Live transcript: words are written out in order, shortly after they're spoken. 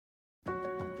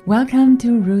Welcome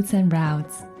to Roots and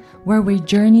Routes, where we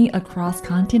journey across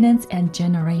continents and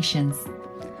generations.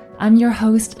 I'm your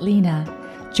host, Lena.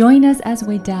 Join us as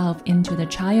we delve into the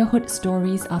childhood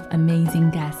stories of amazing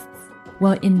guests.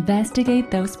 We'll investigate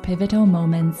those pivotal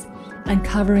moments,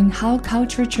 uncovering how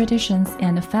culture traditions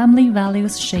and family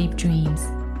values shape dreams.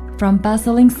 From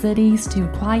bustling cities to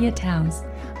quiet towns,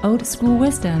 old school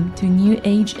wisdom to new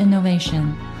age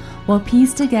innovation, we'll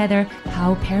piece together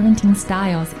how parenting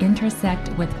styles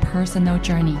intersect with personal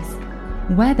journeys.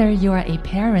 Whether you're a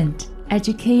parent,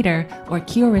 educator, or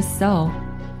curious soul,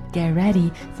 get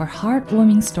ready for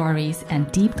heartwarming stories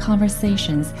and deep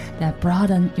conversations that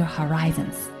broaden your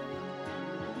horizons.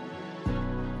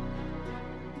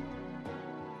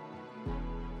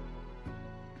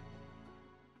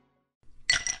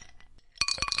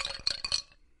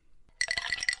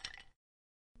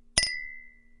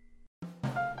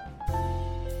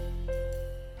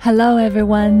 Hello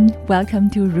everyone, welcome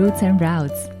to Roots and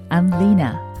Routes. I'm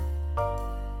Lena.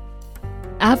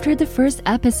 After the first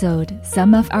episode,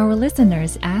 some of our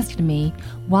listeners asked me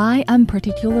why I'm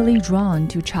particularly drawn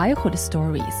to childhood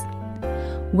stories.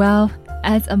 Well,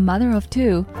 as a mother of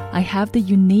two, I have the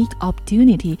unique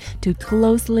opportunity to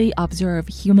closely observe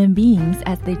human beings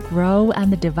as they grow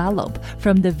and develop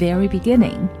from the very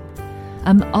beginning.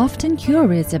 I'm often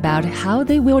curious about how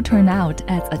they will turn out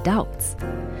as adults.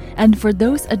 And for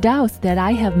those adults that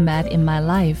I have met in my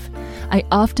life, I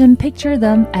often picture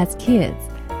them as kids,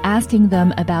 asking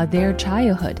them about their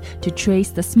childhood to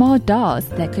trace the small dots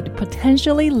that could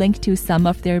potentially link to some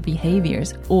of their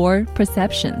behaviors or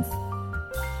perceptions.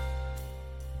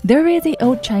 There is an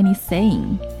old Chinese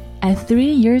saying, at 3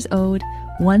 years old,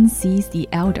 one sees the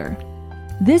elder.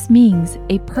 This means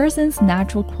a person's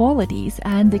natural qualities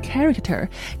and character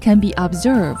can be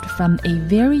observed from a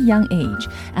very young age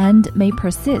and may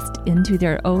persist into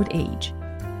their old age.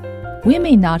 We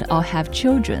may not all have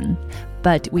children,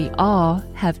 but we all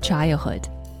have childhood.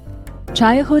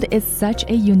 Childhood is such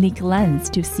a unique lens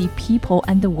to see people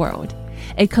and the world.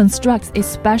 It constructs a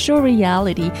special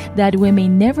reality that we may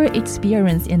never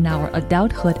experience in our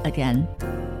adulthood again.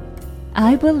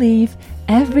 I believe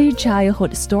every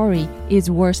childhood story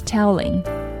is worth telling.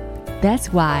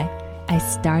 That's why I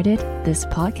started this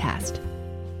podcast.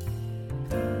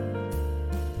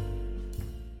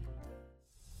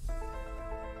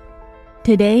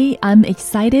 Today, I'm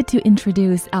excited to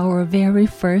introduce our very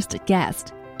first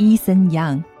guest, Eason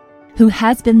Young, who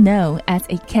has been known as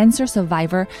a cancer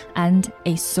survivor and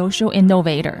a social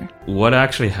innovator. What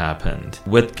actually happened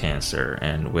with cancer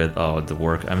and with all the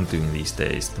work I'm doing these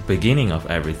days, the beginning of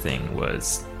everything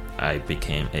was I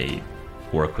became a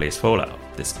workplace fallout,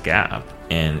 this gap.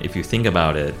 And if you think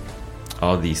about it,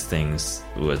 all these things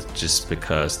was just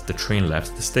because the train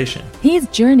left the station. His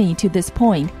journey to this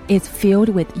point is filled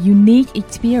with unique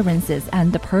experiences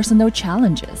and personal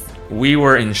challenges. We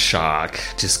were in shock,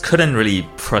 just couldn't really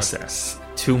process.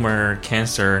 Tumor,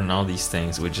 cancer, and all these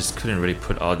things, we just couldn't really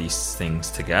put all these things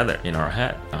together in our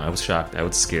head. I was shocked, I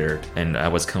was scared, and I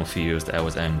was confused, I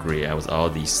was angry, I was all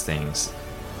these things.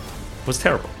 It was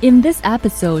terrible. In this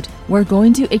episode, we're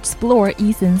going to explore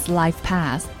Eason's life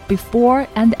path before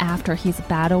and after his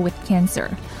battle with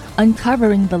cancer,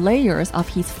 uncovering the layers of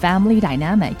his family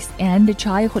dynamics and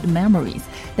childhood memories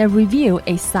that reveal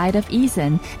a side of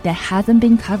Eason that hasn't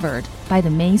been covered by the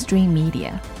mainstream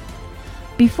media.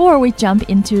 Before we jump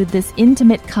into this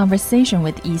intimate conversation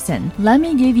with Eason, let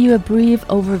me give you a brief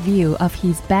overview of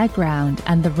his background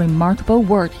and the remarkable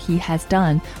work he has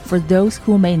done for those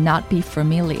who may not be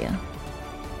familiar.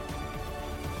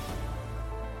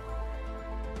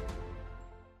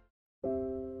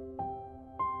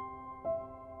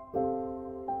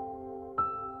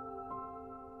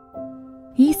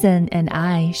 Eason and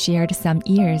I shared some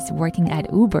years working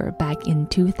at Uber back in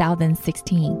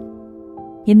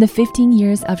 2016. In the 15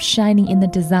 years of shining in the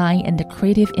design and the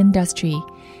creative industry,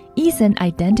 Eason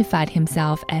identified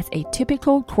himself as a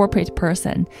typical corporate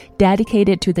person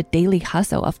dedicated to the daily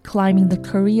hustle of climbing the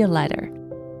career ladder.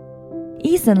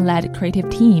 Eason led creative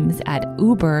teams at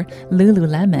Uber,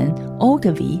 Lululemon,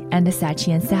 Ogilvy, and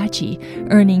Saatchi & Saatchi,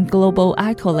 earning global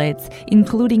accolades,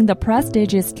 including the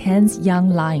prestigious Cannes Young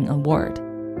Lion Award.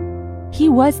 He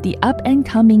was the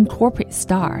up-and-coming corporate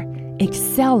star,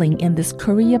 excelling in this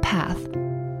career path,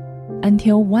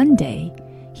 until one day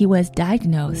he was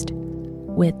diagnosed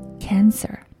with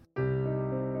cancer.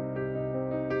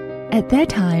 At that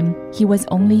time, he was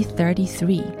only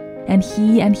 33. And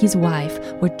he and his wife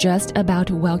were just about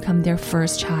to welcome their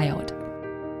first child.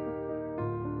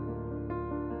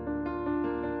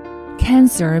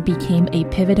 Cancer became a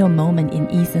pivotal moment in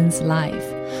Eason's life,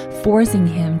 forcing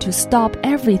him to stop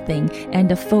everything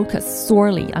and focus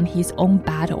solely on his own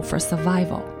battle for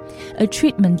survival. A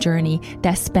treatment journey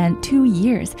that spanned 2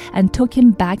 years and took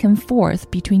him back and forth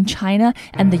between China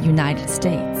and the United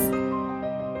States.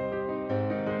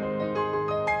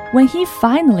 When he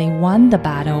finally won the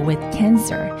battle with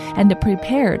cancer and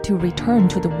prepared to return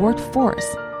to the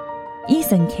workforce,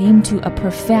 Eason came to a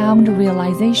profound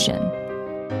realization.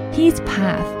 His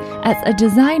path as a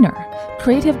designer,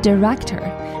 creative director,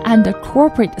 and a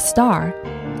corporate star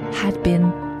had been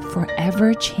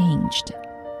forever changed.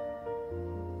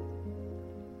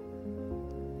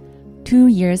 2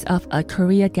 years of a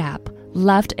career gap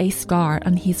left a scar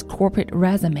on his corporate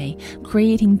resume,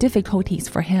 creating difficulties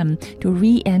for him to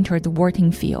re-enter the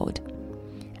working field.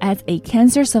 As a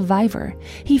cancer survivor,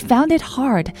 he found it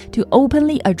hard to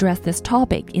openly address this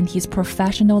topic in his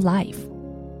professional life.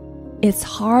 It's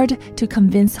hard to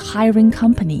convince hiring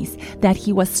companies that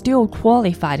he was still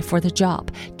qualified for the job,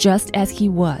 just as he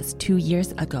was 2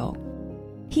 years ago.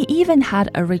 He even had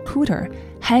a recruiter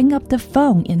hang up the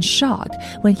phone in shock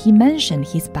when he mentioned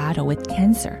his battle with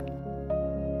cancer.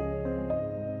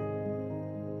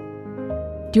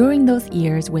 During those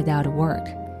years without work,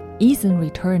 Eason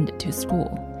returned to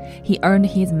school. He earned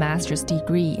his master's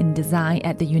degree in design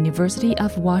at the University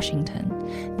of Washington,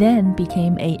 then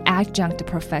became an adjunct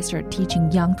professor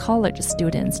teaching young college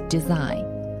students design.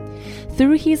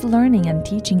 Through his learning and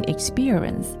teaching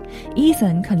experience,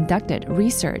 Eason conducted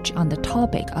research on the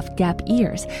topic of gap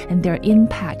years and their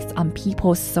impacts on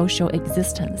people's social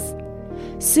existence.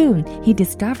 Soon, he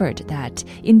discovered that,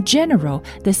 in general,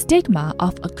 the stigma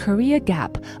of a career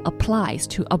gap applies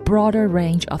to a broader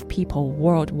range of people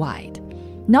worldwide.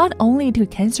 Not only to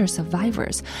cancer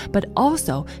survivors, but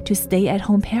also to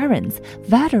stay-at-home parents,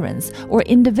 veterans, or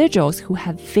individuals who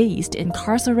have faced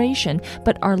incarceration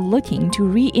but are looking to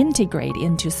reintegrate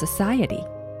into society.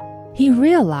 He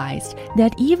realized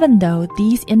that even though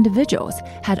these individuals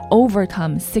had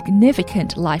overcome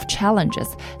significant life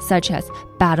challenges, such as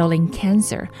battling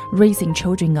cancer, raising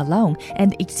children alone,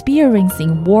 and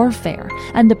experiencing warfare,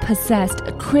 and possessed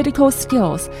critical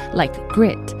skills like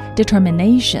grit,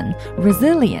 determination,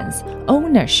 resilience,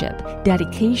 ownership,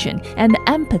 dedication, and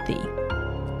empathy,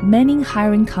 many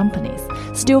hiring companies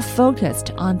still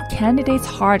focused on candidates'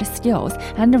 hard skills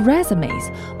and resumes,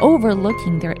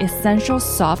 overlooking their essential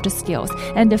soft skills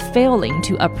and failing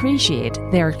to appreciate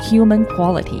their human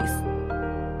qualities.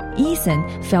 Eason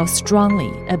felt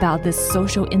strongly about this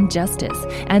social injustice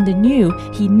and knew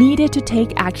he needed to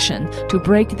take action to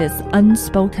break this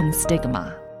unspoken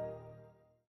stigma.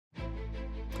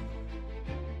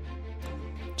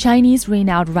 Chinese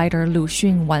renowned writer Lu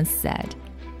Xun once said,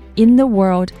 "In the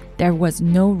world, there was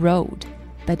no road,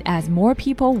 but as more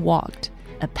people walked,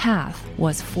 a path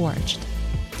was forged."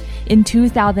 In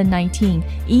 2019,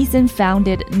 Eason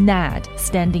founded NAD,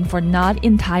 standing for Not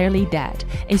Entirely Dead,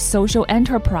 a social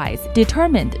enterprise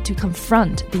determined to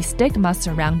confront the stigma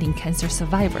surrounding cancer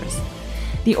survivors.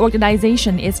 The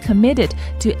organization is committed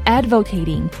to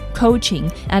advocating, coaching,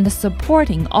 and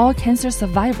supporting all cancer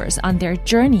survivors on their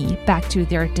journey back to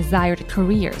their desired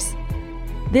careers.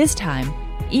 This time,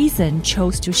 Eason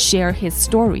chose to share his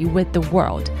story with the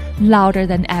world, louder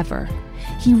than ever.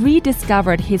 He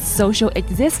rediscovered his social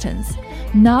existence,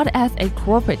 not as a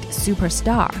corporate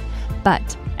superstar,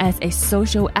 but as a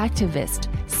social activist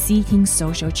seeking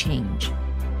social change.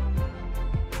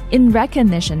 In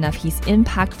recognition of his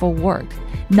impactful work,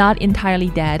 Not Entirely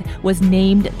Dead was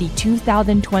named the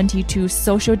 2022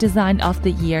 Social Design of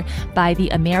the Year by the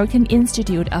American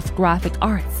Institute of Graphic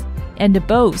Arts, and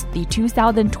boasts the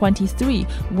 2023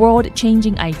 World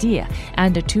Changing Idea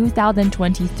and the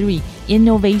 2023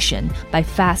 Innovation by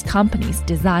Fast Company's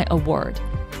Design Award.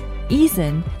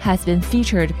 Eason has been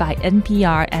featured by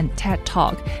NPR and TED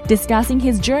Talk, discussing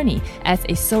his journey as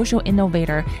a social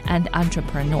innovator and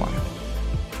entrepreneur.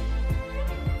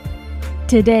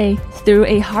 Today, through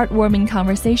a heartwarming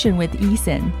conversation with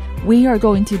Eason, we are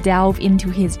going to delve into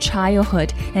his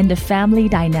childhood and the family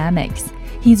dynamics,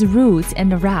 his roots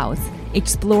and routes,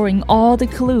 exploring all the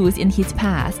clues in his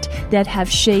past that have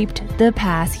shaped the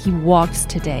path he walks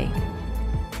today.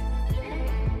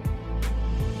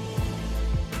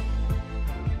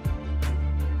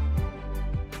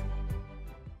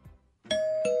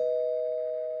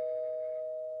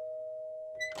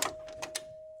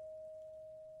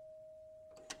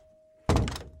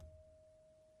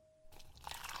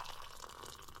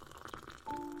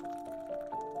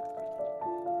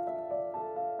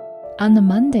 On a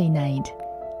Monday night,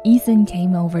 Eason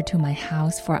came over to my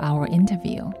house for our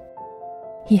interview.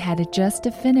 He had just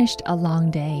finished a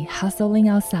long day hustling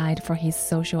outside for his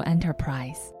social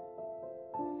enterprise.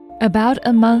 About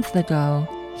a month ago,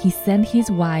 he sent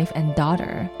his wife and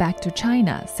daughter back to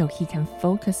China so he can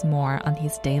focus more on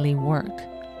his daily work.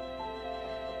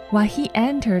 While he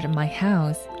entered my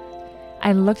house,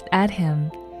 I looked at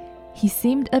him. He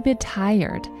seemed a bit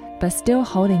tired, but still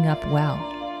holding up well.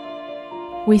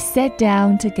 We sat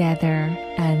down together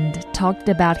and talked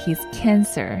about his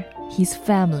cancer, his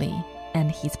family, and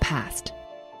his past.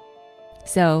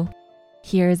 So,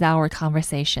 here's our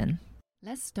conversation.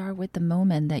 Let's start with the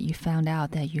moment that you found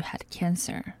out that you had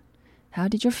cancer. How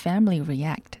did your family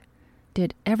react?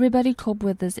 Did everybody cope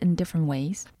with this in different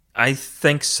ways? I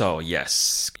think so,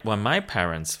 yes. When my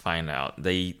parents find out,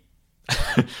 they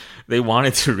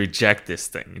wanted to reject this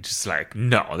thing. Just like,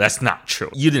 no, that's not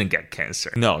true. You didn't get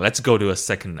cancer. No, let's go to a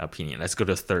second opinion. Let's go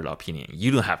to a third opinion.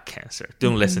 You don't have cancer.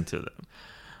 Don't listen to them.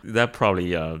 That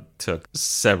probably took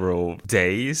several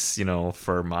days,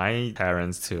 for my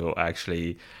parents to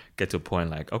actually get to a point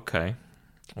like, okay,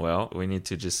 well, we need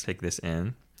to just take this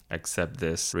in, accept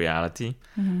this reality.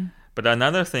 Mm-hmm. But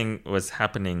another thing was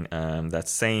happening that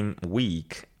same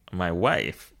week. My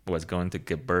wife was going to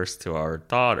give birth to our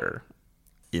daughter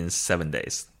in 7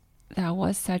 days. That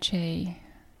was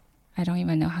I don't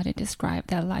even know how to describe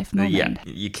that life moment. Yeah,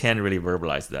 you can't really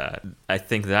verbalize that. I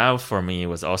think that for me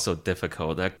was also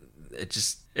difficult. That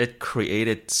it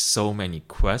created so many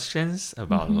questions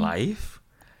about life.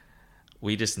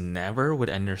 We just never would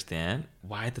understand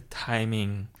why the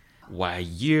timing, why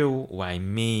you, why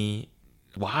me,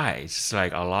 why? It's just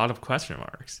like a lot of question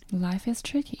marks. Life is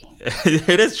tricky.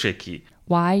 It is tricky.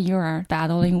 Why you're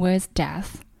battling with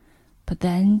death, but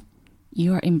then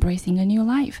you're embracing a new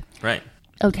life. Right.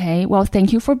 Okay, well,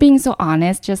 thank you for being so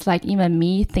honest, just like even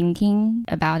me thinking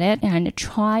about it and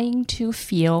trying to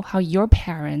feel how your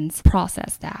parents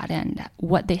process that and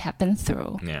what they have been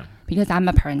through. Yeah. Because I'm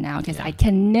a parent now, because I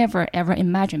can never, ever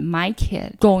imagine my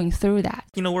kid going through that.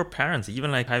 We're parents,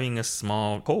 even like having a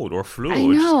small cold or flu. I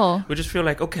know. We just feel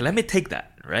like, okay, let me take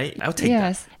that, right? I'll take that.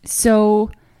 Yes.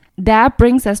 So that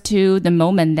brings us to the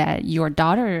moment that your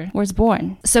daughter was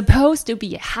born. Supposed to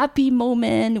be a happy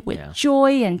moment with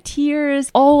joy and tears,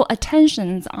 all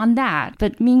attentions on that.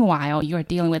 But meanwhile, you're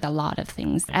dealing with a lot of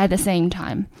things at the same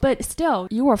time. But still,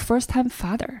 you were a first-time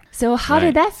father. So how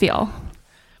did that feel?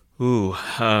 Ooh,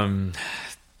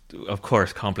 of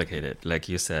course, complicated. Like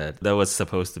you said, that was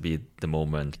supposed to be the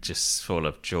moment just full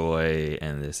of joy,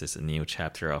 and this is a new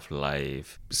chapter of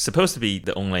life. Supposed to be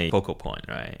the only focal point,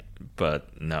 right?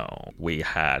 But no, we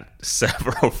had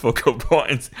several focal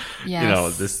points,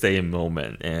 the same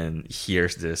moment. And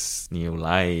here's this new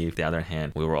life. The other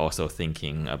hand, we were also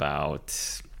thinking about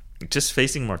just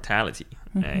facing mortality.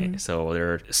 Right? So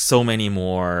there are so many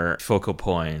more focal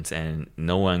points, and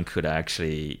no one could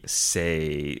actually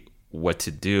say what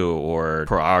to do or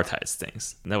prioritize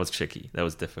things. That was tricky. That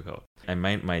was difficult. I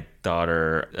met my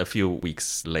daughter a few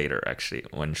weeks later, actually,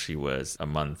 when she was a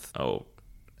month old.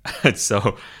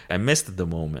 So I missed the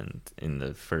moment in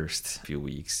the first few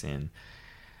weeks.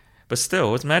 But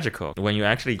still, it's magical. When you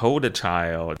actually hold a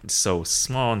child so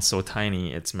small and so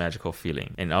tiny, it's a magical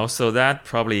feeling. And also that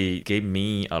probably gave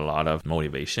me a lot of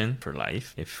motivation for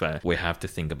life. If we have to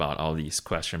think about all these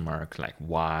question marks, like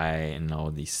why and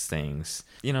all these things,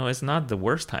 it's not the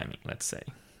worst timing, let's say.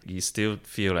 You still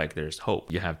feel like there's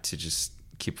hope. You have to just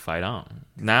keep fight on.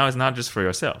 Now it's not just for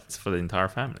yourself, it's for the entire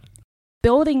family.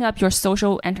 Building up your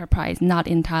social enterprise, not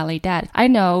entirely dead. I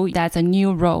know that's a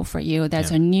new role for you.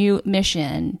 That's a new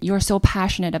mission. You're so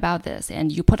passionate about this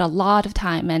and you put a lot of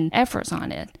time and efforts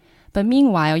on it. But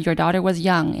meanwhile, your daughter was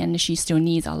young and she still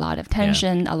needs a lot of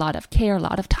attention, a lot of care, a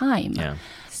lot of time. Yeah.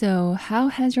 So how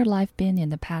has your life been in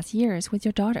the past years with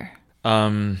your daughter?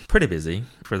 Pretty busy.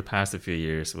 For the past few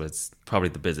years was probably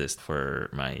the busiest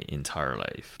for my entire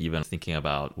life. Even thinking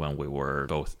about when we were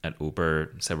both at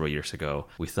Uber several years ago,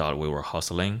 we thought we were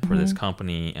hustling for this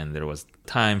company, and there was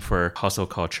time for hustle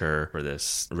culture for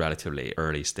this relatively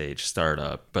early stage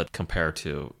startup. But compared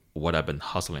to what I've been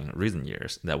hustling in recent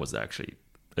years, that was actually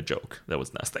a joke. That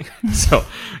was nothing. So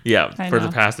for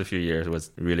the past few years, it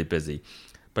was really busy.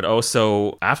 But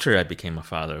also, after I became a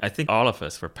father, I think all of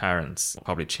us, for parents,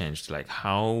 probably changed. Like,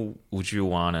 how would you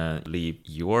want to leave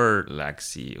your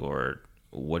legacy, or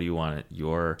what do you want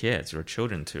your kids, your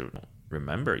children to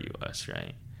remember you as,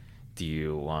 right? Do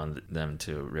you want them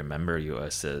to remember you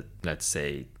as a, let's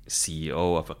say,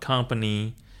 CEO of a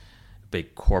company,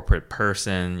 big corporate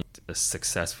person, a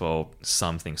successful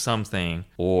something,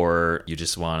 or you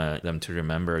just want them to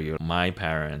remember you? My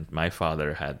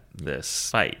father had this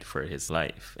fight for his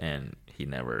life, and he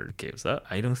never gives up.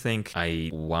 I don't think I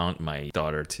want my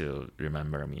daughter to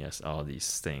remember me as all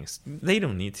these things. They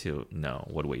don't need to know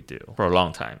what we do for a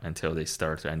long time until they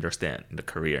start to understand the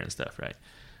career and stuff, right?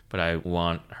 But I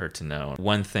want her to know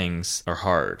when things are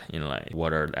hard in life,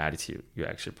 what are the attitude you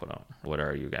actually put on? What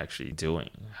are you actually doing?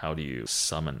 How do you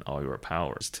summon all your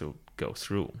powers to go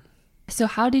through? So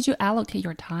how did you allocate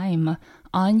your time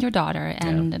on your daughter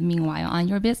and meanwhile on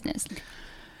your business?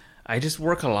 I just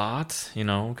work a lot,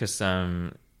 because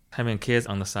having kids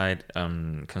on the side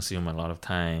consume a lot of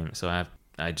time. So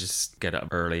I just get up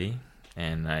early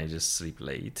and I just sleep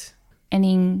late.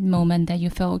 Any moment that you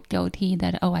feel guilty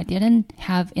that, I didn't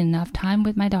have enough time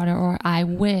with my daughter, or I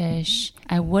wish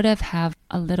I would have had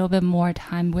a little bit more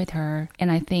time with her.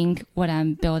 And I think what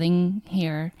I'm building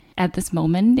here at this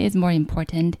moment is more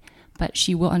important, but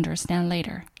she will understand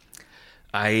later.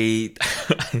 I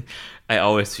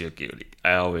always feel guilty.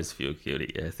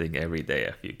 I think every day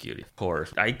I feel guilty. Of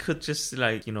course, I could just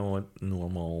a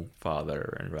normal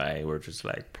father, and right, we're just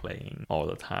playing all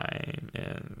the time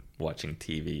and watching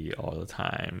TV all the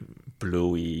time,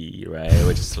 bluey, right?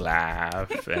 We just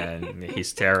laugh and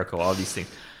hysterical, all these things.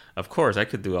 Of course, I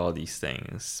could do all these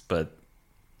things, but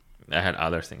I had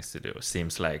other things to do.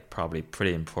 Seems like probably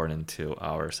pretty important to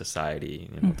our society,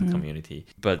 the community.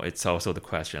 But it's also the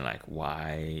question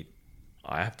why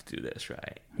I have to do this,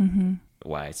 right? Mm-hmm.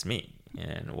 Why it's me,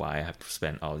 and why I have to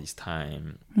spend all this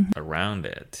time around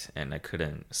it, and I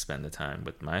couldn't spend the time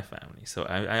with my family. So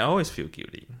I always feel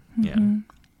guilty. Mm-hmm. Yeah.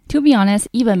 To be honest,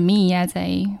 even me as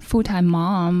a full-time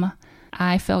mom,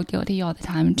 I feel guilty all the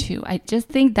time too. I just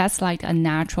think that's a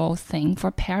natural thing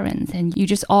for parents, and you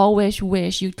just always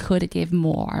wish you could give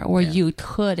more, or you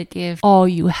could give all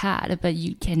you had, but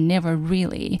you can never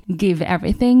really give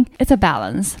everything. It's a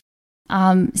balance.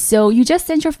 So you just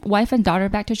sent your wife and daughter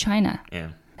back to China. Yeah.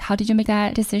 How did you make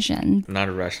that decision? Not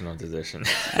a rational decision.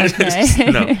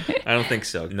 Okay. No, I don't think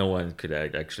so. No one could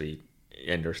actually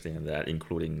understand that,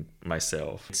 including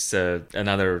myself. It's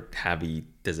another heavy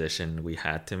decision we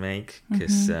had to make,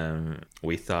 because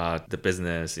we thought the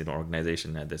business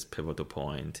organization at this pivotal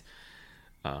point,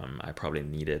 I probably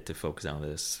needed to focus on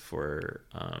this for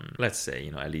let's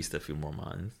say at least a few more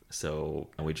months. So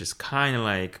we just kind of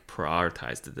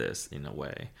prioritized this in a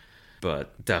way,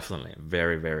 but definitely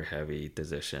very, very heavy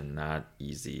decision, not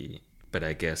easy. But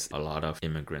I guess a lot of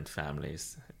immigrant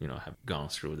families, have gone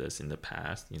through this in the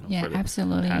past, for the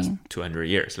absolutely. past 200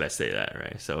 years, let's say that,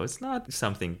 right? So it's not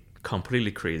something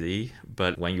completely crazy,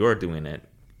 but when you're doing it,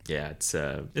 it's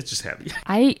just heavy.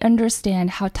 I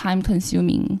understand how time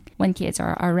consuming when kids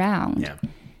are around. Yeah.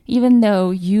 Even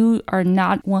though you are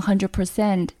not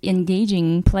 100%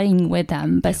 engaging, playing with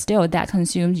them, but still that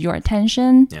consumes your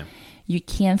attention. Yeah. You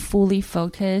can't fully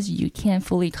focus. You can't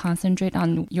fully concentrate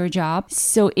on your job.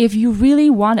 So if you really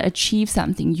want to achieve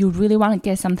something, you really want to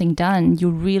get something done, you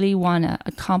really want to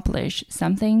accomplish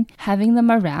something, having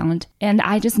them around. And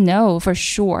I just know for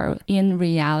sure, in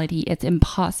reality, it's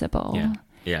impossible.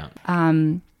 Yeah.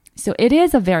 So it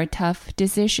is a very tough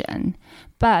decision.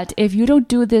 But if you don't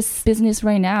do this business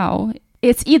right now,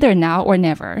 it's either now or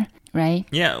never. Right?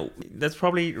 Yeah, that's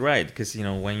probably right. Because,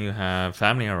 when you have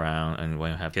family around and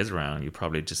when you have kids around, you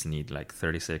probably just need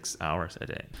 36 hours a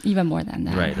day. Even more than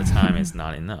that. Right. The time is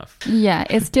not enough. Yeah,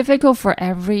 it's difficult for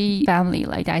every family.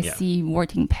 I see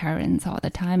working parents all the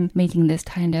time making this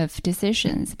kind of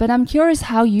decisions. But I'm curious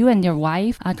how you and your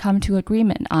wife come to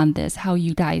agreement on this, how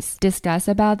you guys discuss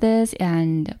about this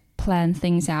and plan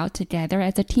things out together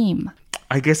as a team.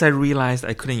 I guess I realized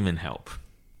I couldn't even help.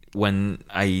 When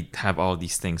I have all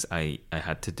these things I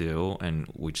had to do and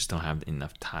we just don't have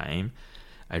enough time,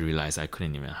 I realized I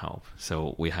couldn't even help.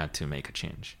 So we had to make a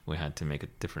change. We had to make a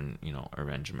different,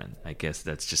 arrangement. I guess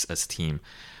that's just as a team,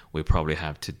 we probably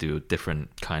have to do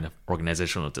different kind of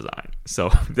organizational design.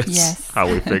 So that's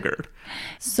how we figured.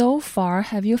 So far,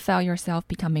 have you felt yourself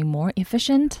becoming more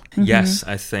efficient? Mm-hmm. Yes,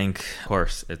 I think, of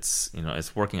course, it's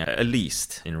working. At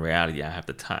least in reality, I have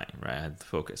the time, right? I have the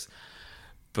focus.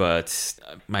 But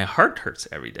my heart hurts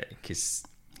every day because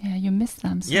you miss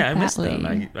them so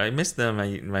badly. I miss them.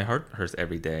 My heart hurts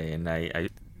every day, and I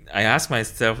ask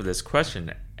myself this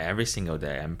question every single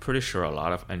day. I'm pretty sure a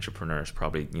lot of entrepreneurs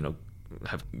probably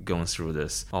have gone through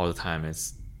this all the time.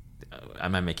 It's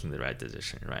am I making the right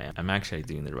decision? Right? I'm actually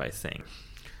doing the right thing.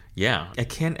 Yeah, I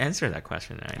can't answer that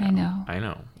question. I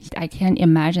know. I can't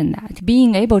imagine that.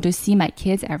 Being able to see my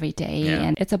kids every day,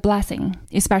 and it's a blessing.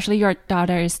 Especially your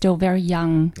daughter is still very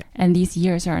young, and these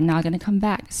years are not going to come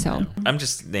back. So I'm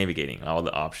just navigating all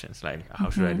the options. How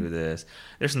should I do this?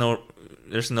 There's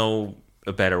no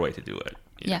a better way to do it.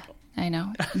 You know? I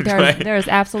know. There's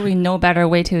absolutely no better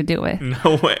way to do it.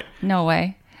 No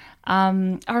way.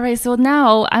 All right, so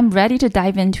now I'm ready to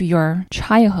dive into your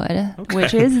childhood,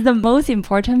 which is the most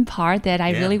important part that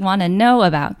I really want to know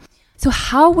about. So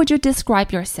how would you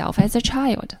describe yourself as a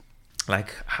child?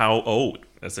 Like how old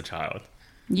as a child?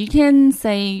 You can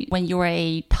say when you were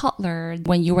a toddler,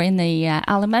 when you were in the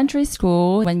elementary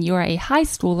school, when you were a high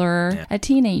schooler, a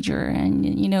teenager,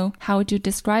 and how would you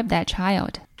describe that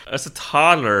child? As a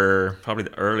toddler, probably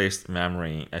the earliest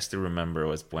memory I still remember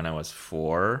was when I was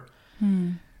 4.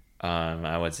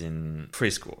 I was in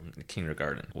preschool,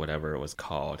 kindergarten, whatever it was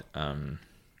called. I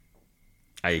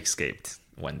escaped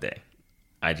one day.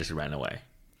 I just ran away.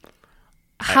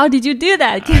 How did you do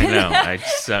that? I know. I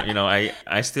just,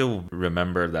 I still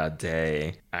remember that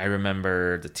day. I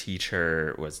remember the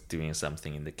teacher was doing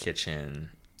something in the kitchen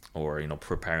or,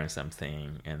 preparing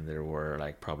something. And there were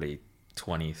like probably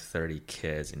 20, 30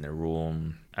 kids in the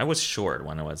room. I was short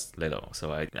when I was little.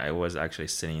 So I was actually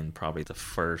sitting in probably the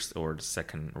first or the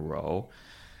second row,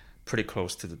 pretty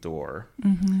close to the door.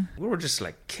 We were just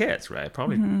like kids, right?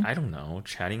 Probably, I don't know,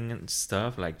 chatting and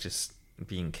stuff, like just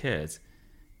being kids.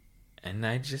 And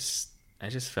I just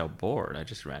felt bored. I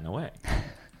just ran away.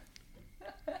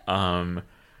 And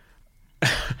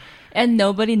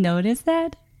nobody noticed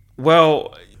that?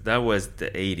 Well, that was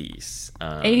the 80s.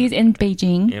 80s in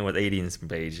Beijing. It was 80s in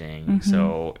Beijing.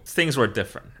 So things were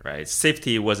different, right?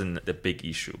 Safety wasn't the big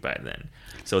issue back then.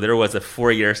 So there was a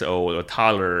 4 years old a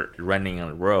toddler running on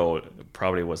the road.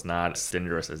 Probably was not as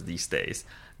dangerous as these days.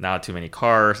 Not too many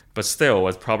cars, but still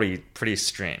was probably pretty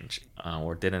strange.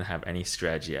 Or didn't have any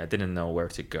strategy. I didn't know where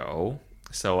to go.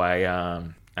 So I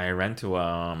ran to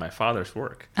my father's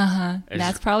work.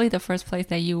 That's probably the first place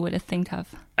that you would think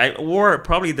of. Or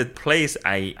probably the place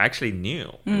I actually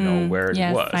knew, where it was.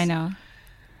 Yes, I know.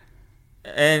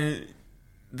 And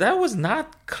that was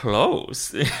not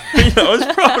close. It was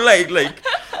probably like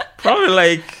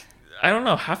I don't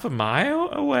know, half a mile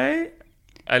away,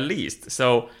 at least.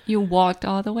 So you walked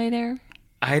all the way there?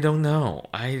 I don't know.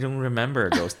 I don't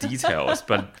remember those details,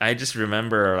 but I just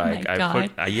remember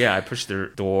I pushed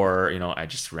the door, I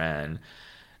just ran.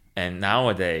 And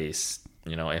nowadays,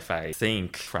 if I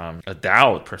think from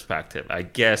adult perspective, I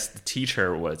guess the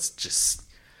teacher was just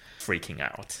freaking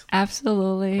out.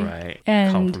 Absolutely. Right.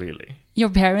 And completely. Your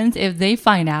parents, if they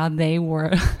find out, they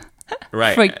were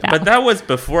right. freaked out. But that was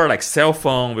before like cell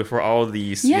phone, before all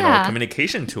these,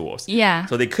 communication tools. Yeah.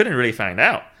 So they couldn't really find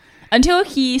out. Until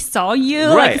he saw you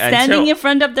standing in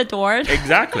front of the door.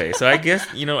 Exactly. So I guess,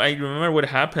 I remember what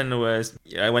happened was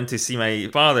I went to see my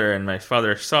father and my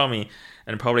father saw me.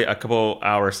 And probably a couple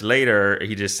hours later,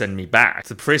 he just sent me back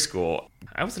to preschool.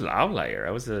 I was an outlier.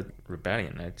 I was a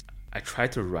rebellion. I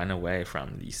tried to run away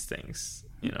from these things,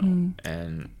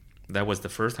 and that was the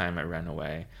first time I ran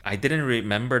away. I didn't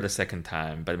remember the second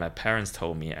time, but my parents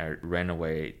told me I ran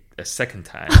away a second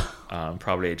time,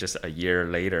 probably just a year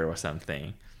later or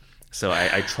something. So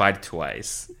I tried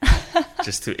twice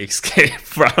just to escape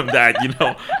from that,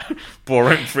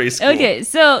 boring preschool. Okay,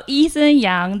 so Eason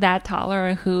Yang, that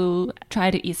toddler who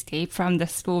tried to escape from the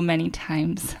school many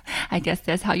times. I guess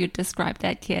that's how you describe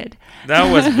that kid.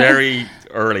 That was very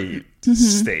early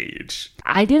stage.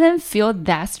 I didn't feel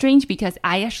that strange because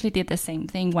I actually did the same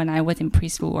thing when I was in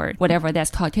preschool or whatever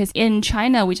that's called. Because in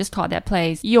China, we just call that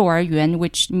place 幼儿园,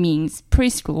 which means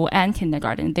preschool and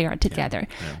kindergarten. They are together.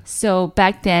 Yeah. So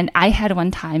back then, I had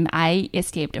one time I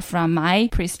escaped from my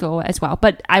preschool as well.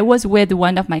 But I was with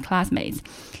one of my classmates.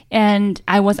 And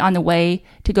I was on the way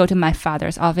to go to my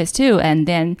father's office too. And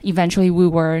then eventually we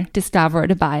were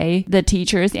discovered by the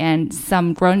teachers and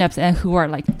some grown-ups who were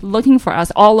like looking for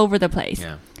us all over the place.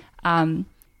 Yeah.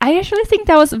 I actually think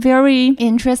that was a very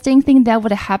interesting thing that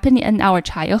would happen in our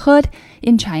childhood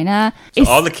in China. So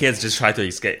all the kids just tried to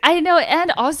escape. I know.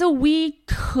 And also we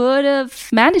could have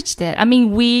managed it. I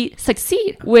mean, we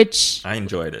succeed, which I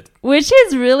enjoyed it. Which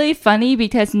is really funny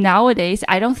because nowadays,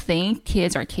 I don't think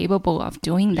kids are capable of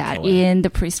doing that in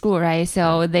the preschool, right?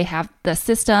 So they have the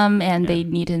system and they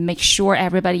need to make sure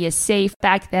everybody is safe.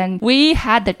 Back then, we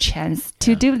had the chance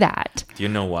to do that. Do you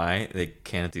know why they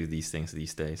can't do these things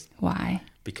these days? Why?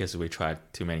 Because we tried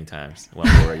too many times when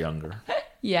we were younger.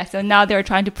 Yeah, so now they're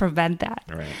trying to prevent that.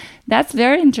 Right. That's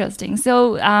very interesting.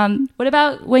 So what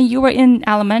about when you were in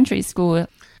elementary school?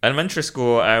 Elementary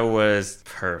school, I was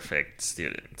perfect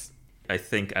student. I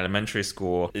think elementary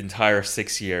school, entire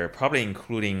 6 year, probably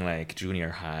including like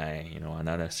junior high,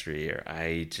 another 3 year,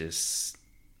 I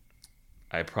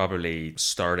probably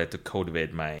started to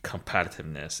cultivate my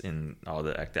competitiveness in all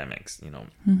the academics,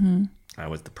 Mm-hmm. I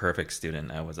was the perfect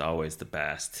student. I was always the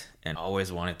best and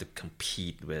always wanted to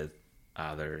compete with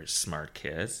other smart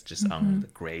kids just on the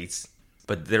grades.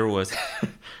 But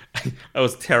I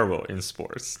was terrible in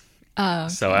sports. Oh, okay.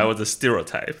 So I was a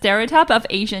stereotype. Stereotype of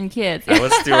Asian kids. I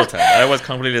was stereotype. I was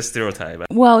completely a stereotype.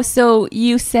 Well, so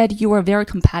you said you were very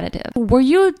competitive. Were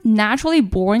you naturally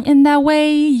born in that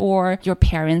way, or your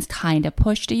parents kind of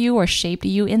pushed you or shaped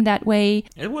you in that way?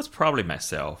 It was probably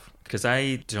myself, because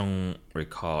I don't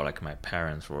recall like my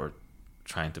parents were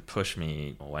trying to push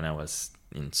me when I was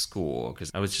in school,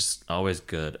 because I was just always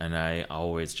good and I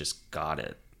always just got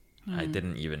it. I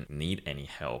didn't even need any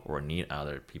help or need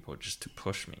other people just to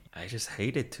push me. I just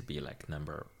hated to be like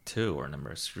number 2 or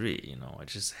number 3, I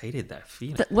just hated that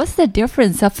feeling. What's the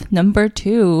difference of number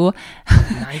 2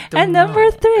 and number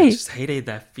 3? I just hated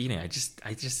that feeling. I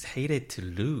just hated to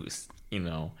lose,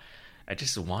 I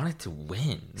just wanted to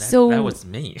win. That was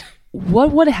me.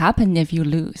 What would happen if you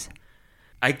lose?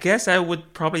 I guess I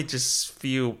would probably just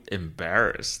feel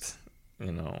embarrassed.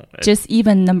 Just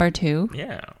even number 2?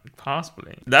 Yeah,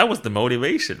 possibly. That was the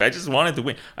motivation. I just wanted to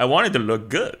win. I wanted to look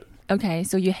good. Okay,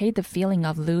 so you hate the feeling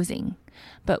of losing.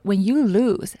 But when you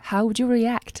lose, how would you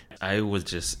react? I would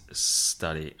just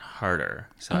study harder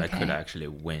so I could actually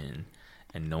win,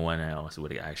 and no one else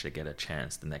would actually get a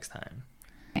chance the next time.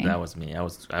 Okay. That was me. I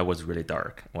was really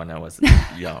dark when I was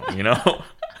young,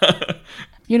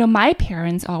 My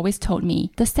parents always told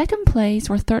me the second place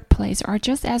or third place are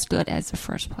just as good as the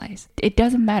first place. It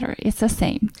doesn't matter. It's the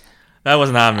same. That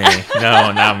was not me.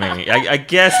 No, not me. I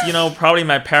guess, probably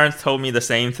my parents told me the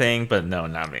same thing, but no,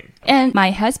 not me. And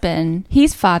my husband,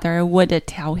 his father would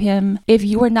tell him, if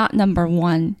you are not number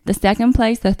 1, the second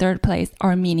place, the third place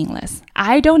are meaningless.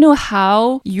 I don't know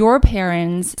how your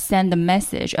parents send the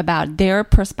message about their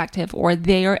perspective or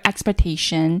their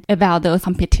expectation about the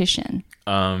competition.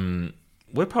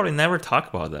 We probably never talk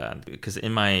about that because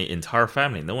in my entire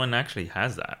family, no one actually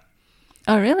has that.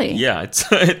 Oh, really? Yeah,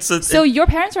 So your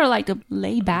parents are like a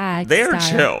laid back. They're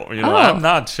style. chill. I'm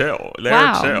not chill.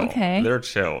 They're chill. Okay. They're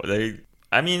chill.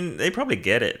 They probably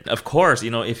get it. Of course,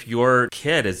 if your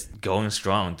kid is going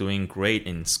strong, doing great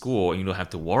in school, you don't have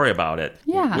to worry about it.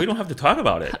 Yeah. We don't have to talk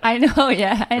about it. I know,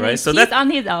 yeah. And right? So he's on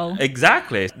his own.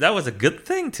 Exactly. That was a good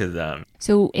thing to them.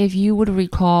 So if you would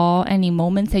recall any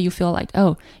moments that you feel like,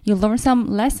 you learned some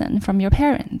lesson from your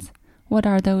parents, what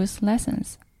are those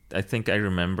lessons? I think I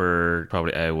remember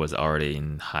probably I was already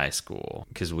in high school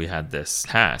because we had this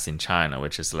test in China,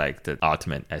 which is like the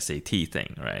ultimate SAT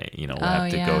thing, right? We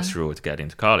have to go through to get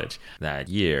into college. That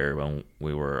year when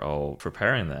we were all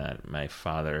preparing that, my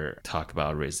father talked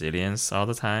about resilience all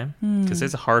the time because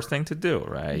it's a hard thing to do,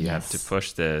 right? You have to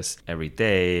push this every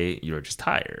day. You're just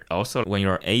tired. Also, when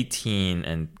you're 18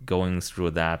 and going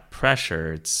through that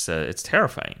pressure, it's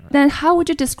terrifying. Then how would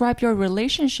you describe your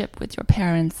relationship with your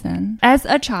parents then as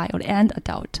a child and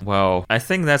adult? Well, I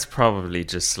think that's probably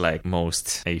just like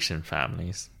most Asian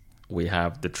families. We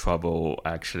have the trouble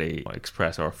actually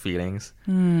express our feelings,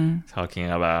 talking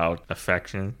about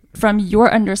affection. From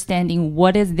your understanding,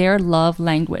 what is their love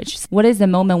language? What is the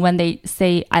moment when they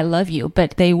say, I love you,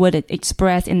 but they would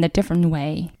express in a different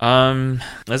way?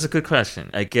 That's a good question.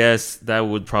 I guess that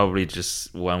would probably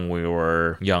just when we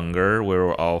were younger, we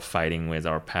were all fighting with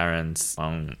our parents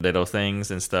on little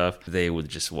things and stuff. They would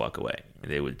just walk away.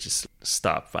 They would just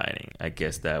stop fighting. I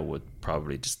guess that would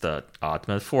probably just the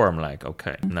ultimate form, like,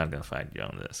 okay, I'm not going to fight you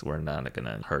on this. We're not going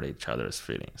to hurt each other's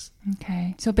feelings.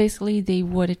 Okay. So basically they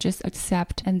would just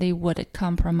accept and they would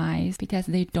compromise because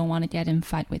they don't want to get in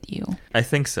fight with you. I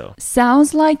think so.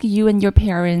 Sounds like you and your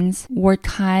parents were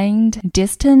kind,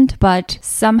 distant, but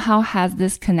somehow has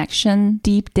this connection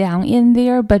deep down in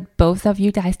there, but both of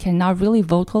you guys cannot really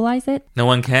vocalize it? No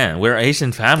one can. We're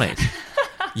Asian families.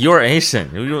 You're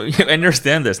Asian. You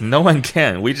understand this. No one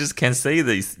can. We just can't say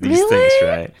these really? Things,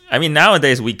 right? I mean,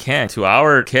 nowadays we can to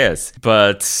our kids,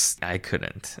 but I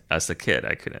couldn't. As a kid,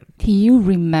 I couldn't. Can you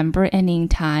remember any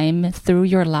time through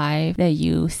your life that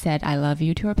you said, I love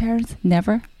you to your parents?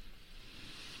 Never?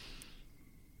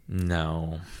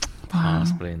 No,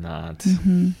 possibly not.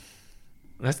 Mm-hmm.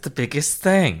 That's the biggest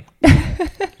thing.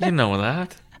 You know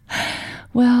that.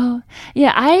 Well,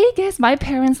 yeah, I guess my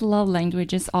parents' love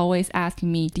language is always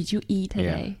asking me, did you eat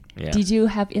today? Yeah. Did you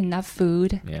have enough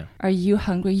food? Yeah. Are you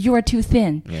hungry? You are too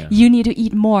thin. Yeah. You need to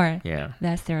eat more. Yeah.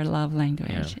 That's their love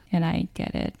language. Yeah. And I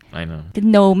get it. I know.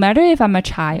 No matter if I'm a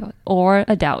child or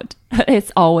adult,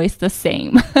 it's always the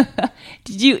same.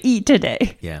 Did you eat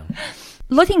today? Yeah.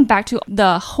 Looking back to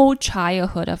the whole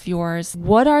childhood of yours,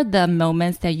 what are the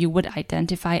moments that you would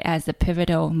identify as the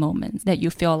pivotal moments that you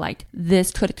feel like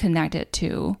this could connect it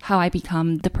to how I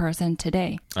become the person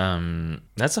today?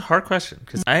 That's a hard question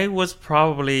because I was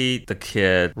probably the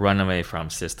kid run away from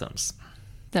systems.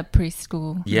 The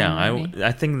preschool. Yeah,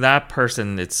 I think that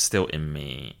person is still in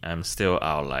me. I'm still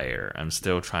outlier. I'm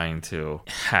still trying to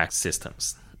hack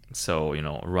systems. So,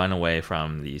 run away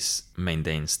from these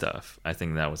mundane stuff. I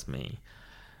think that was me.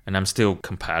 And I'm still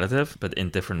competitive, but in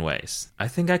different ways. I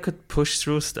think I could push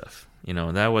through stuff.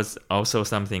 That was also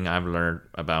something I've learned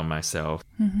about myself.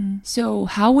 Mm-hmm. So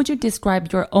how would you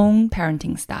describe your own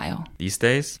parenting style? These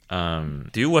days,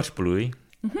 do you watch Bluey?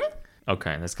 Mm-hmm.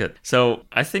 Okay, that's good. So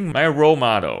I think my role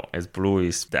model is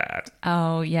Bluey's dad.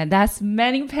 Oh, yeah, that's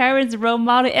many parents' role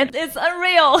model. It's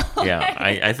unreal. Okay. Yeah,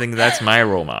 I think that's my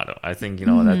role model. I think,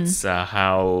 that's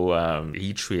how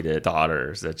he treated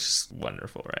daughters. That's just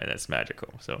wonderful, right? That's magical.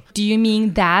 So, do you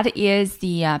mean that is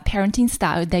the parenting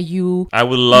style that you... I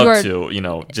would love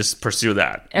to, just pursue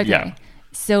that. Okay. Yeah.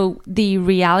 So the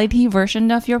reality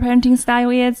version of your parenting style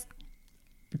is?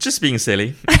 Just being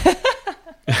silly.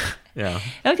 Yeah.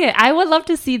 Okay, I would love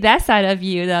to see that side of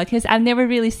you though, because I've never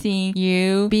really seen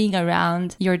you being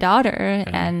around your daughter,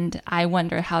 and I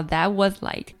wonder how that was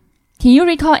like. Can you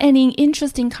recall any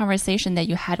interesting conversation that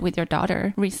you had with your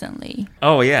daughter recently?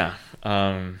 Oh yeah.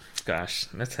 Gosh,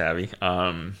 that's heavy.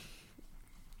 I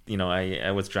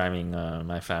was driving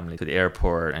my family to the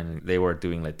airport, and they were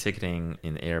doing like ticketing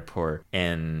in the airport,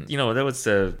 and that was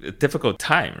a difficult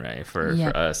time, right, for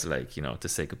us, like to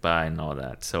say goodbye and all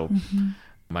that. So. Mm-hmm.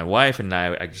 My wife and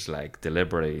I just like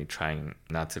deliberately trying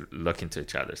not to look into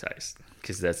each other's eyes,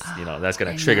 because that's that's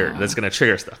gonna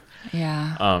trigger stuff.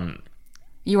 Yeah.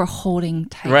 You were holding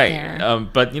tight, right? There.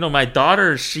 But my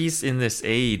daughter, she's in this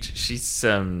age. She's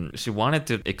she wanted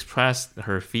to express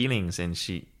her feelings, and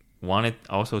she wanted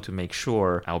also to make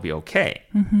sure I'll be okay.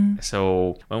 Mm-hmm.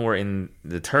 So when we're in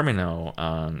the terminal,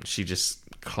 she just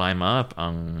climb up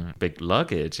on big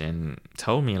luggage and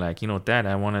told me like, Dad,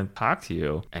 I want to talk to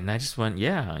you. And I just went,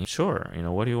 yeah, sure.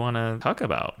 What do you want to talk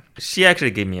about? She actually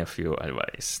gave me a few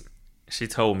advice. She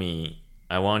told me,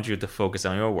 I want you to focus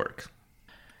on your work.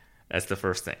 That's the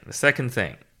first thing. The second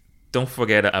thing, don't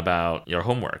forget about your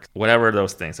homework, whatever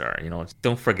those things are.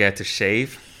 Don't forget to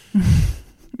shave,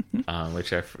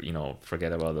 which I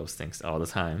forget about those things all the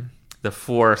time. The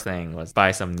fourth thing was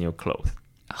buy some new clothes.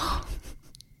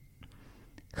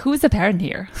 Who's the parent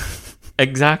here?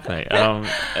 Exactly.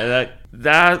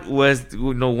 That was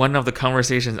one of the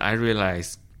conversations I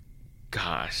realized,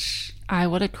 gosh. I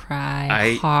would have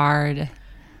cried hard.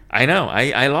 I know.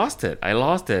 I lost it.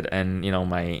 And,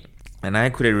 and I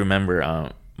couldn't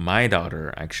remember my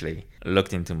daughter actually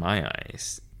looked into my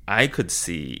eyes. I could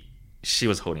see she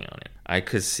was holding on it. I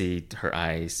could see her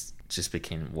eyes just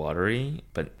became watery,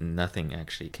 but nothing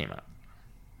actually came out.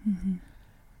 Mm-hmm.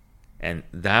 And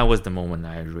that was the moment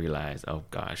I realized, oh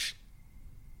gosh,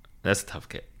 that's a tough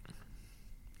kid.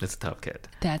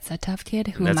 That's a tough kid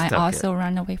who might also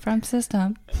run away from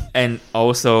system. And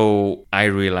also I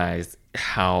realized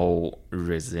how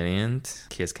resilient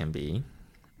kids can be.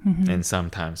 Mm-hmm. And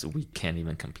sometimes we can't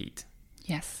even compete.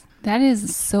 Yes. That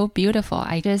is so beautiful.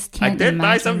 I just can't imagine.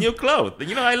 Buy some new clothes.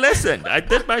 I listened. I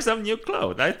did buy some new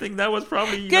clothes. I think that was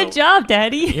probably, Good job,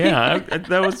 Daddy. Yeah,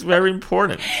 that was very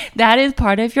important. That is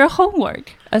part of your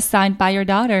homework assigned by your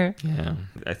daughter. Yeah,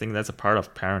 I think that's a part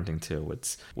of parenting too.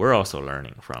 We're also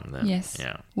learning from them. Yes.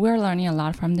 Yeah. We're learning a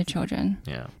lot from the children.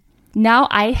 Yeah. Now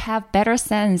I have better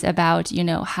sense about,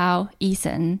 how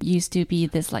Eason used to be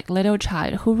this like little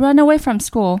child who ran away from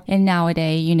school, and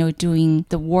nowadays, doing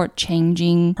the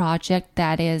world-changing project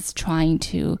that is trying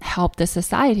to help the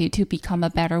society to become a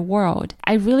better world.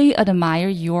 I really admire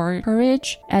your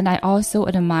courage, and I also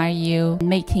admire you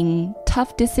making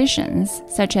tough decisions,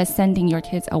 such as sending your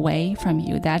kids away from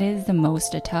you. That is the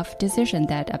most tough decision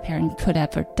that a parent could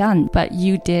ever done. But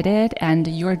you did it, and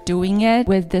you're doing it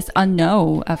with this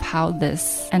unknown of how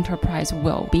this enterprise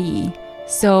will be.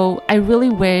 So I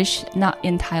really wish not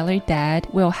entirely dead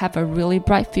will have a really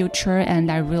bright future,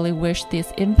 and I really wish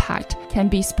this impact can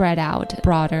be spread out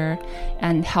broader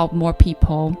and help more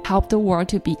people, help the world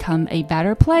to become a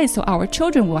better place so our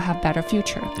children will have better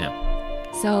future. Yeah.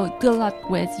 So good luck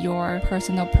with your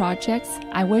personal projects.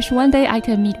 I wish one day I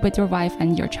could meet with your wife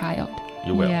and your child.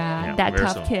 You will. Yeah, that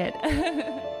tough soon. Kid.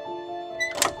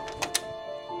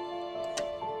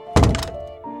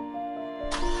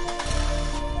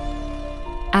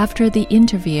 After the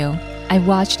interview, I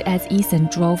watched as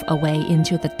Eason drove away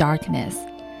into the darkness,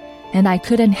 and I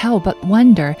couldn't help but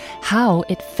wonder how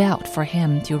it felt for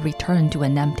him to return to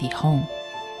an empty home.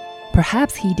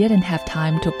 Perhaps he didn't have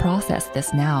time to process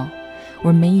this now,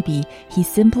 or maybe he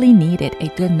simply needed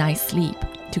a good night's sleep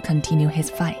to continue his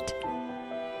fight.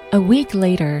 A week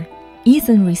later,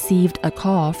 Eason received a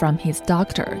call from his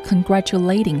doctor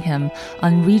congratulating him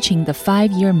on reaching the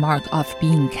 5-year mark of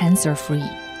being cancer-free.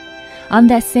 On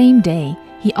that same day,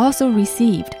 he also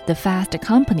received the Fast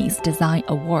Company's Design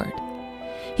Award.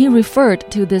 He referred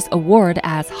to this award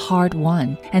as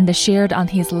hard-won and shared on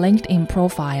his LinkedIn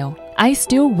profile, "I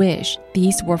still wish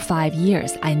these were 5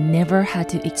 years I never had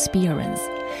to experience,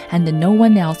 and no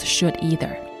one else should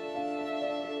either."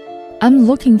 I'm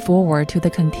looking forward to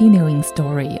the continuing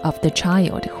story of the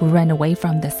child who ran away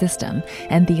from the system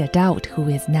and the adult who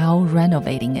is now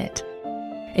renovating it.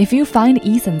 If you find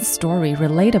Eason's story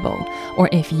relatable, or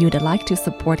if you'd like to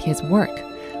support his work,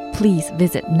 please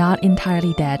visit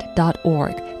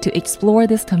notentirelydead.org to explore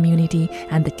this community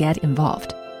and get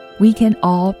involved. We can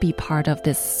all be part of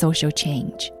this social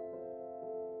change.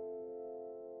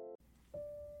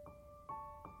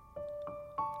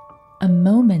 A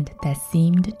moment that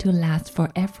seemed to last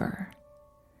forever.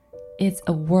 It's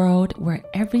a world where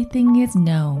everything is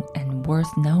known and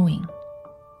worth knowing.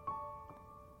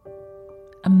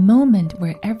 A moment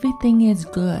where everything is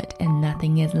good and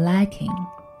nothing is lacking.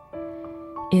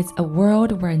 It's a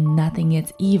world where nothing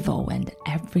is evil and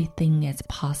everything is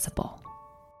possible.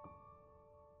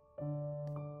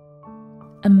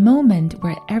 A moment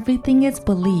where everything is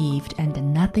believed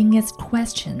and nothing is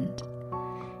questioned.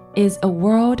 Is a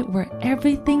world where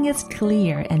everything is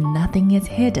clear and nothing is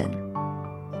hidden.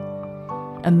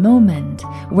 A moment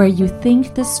where you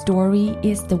think the story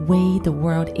is the way the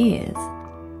world is.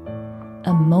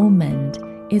 A moment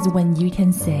is when you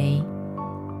can say,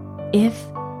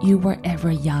 if you were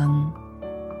ever young,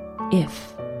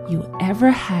 if you ever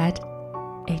had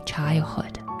a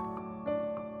childhood.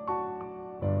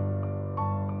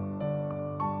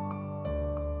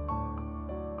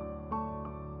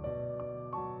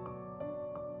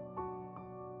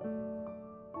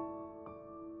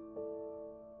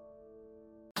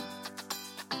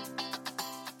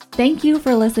 Thank you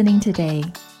for listening today.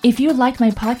 If you like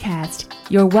my podcast,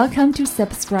 you're welcome to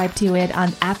subscribe to it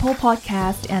on Apple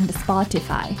Podcast and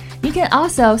Spotify. You can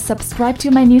also subscribe to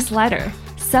my newsletter,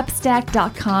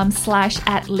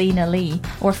 substack.com/@LenaLee,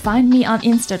 or find me on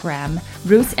Instagram,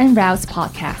 Roots and Routes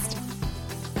Podcast.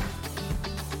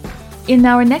 In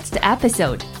our next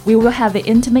episode, we will have an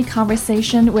intimate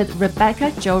conversation with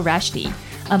Rebecca Jo Rashdi,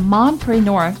 a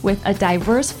mompreneur with a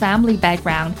diverse family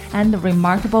background and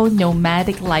remarkable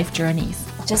nomadic life journeys.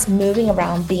 Just moving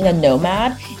around, being a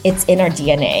nomad, it's in our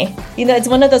DNA. You know, it's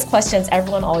one of those questions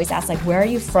everyone always asks, like, where are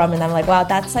you from? And I'm like, wow,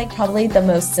 that's like probably the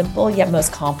most simple yet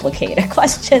most complicated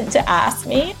question to ask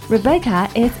me. Rebecca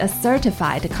is a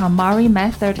certified KonMari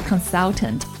Method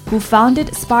consultant who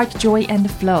founded Spark Joy and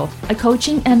Flow, a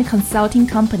coaching and consulting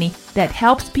company that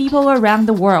helps people around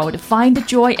the world find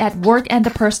joy at work and a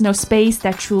personal space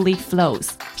that truly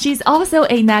flows. She's also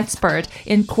an expert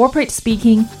in corporate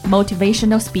speaking,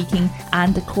 motivational speaking,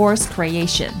 and course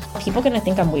creation. People are going to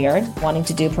think I'm weird wanting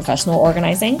to do professional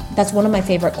organizing. That's one of my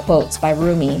favorite quotes by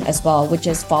Rumi as well, which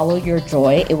is follow your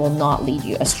joy, it will not lead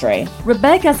you astray.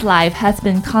 Rebecca's life has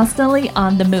been constantly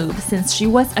on the move since she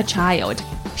was a child.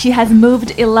 She has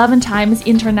moved 11 times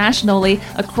internationally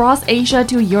across Asia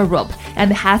to Europe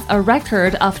and has a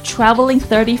record of traveling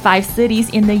 35 cities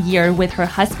in a year with her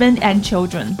husband and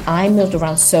children. I moved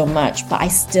around so much, but I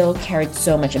still carried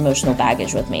so much emotional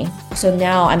baggage with me. So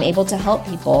now I'm able to help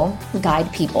people,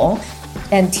 guide people,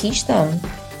 and teach them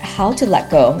how to let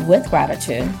go with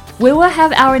gratitude. We will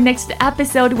have our next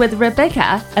episode with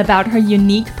Rebecca about her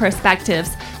unique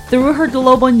perspectives through her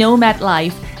global nomad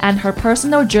life and her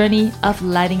personal journey of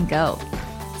letting go.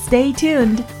 Stay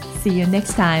tuned. See you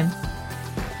next time.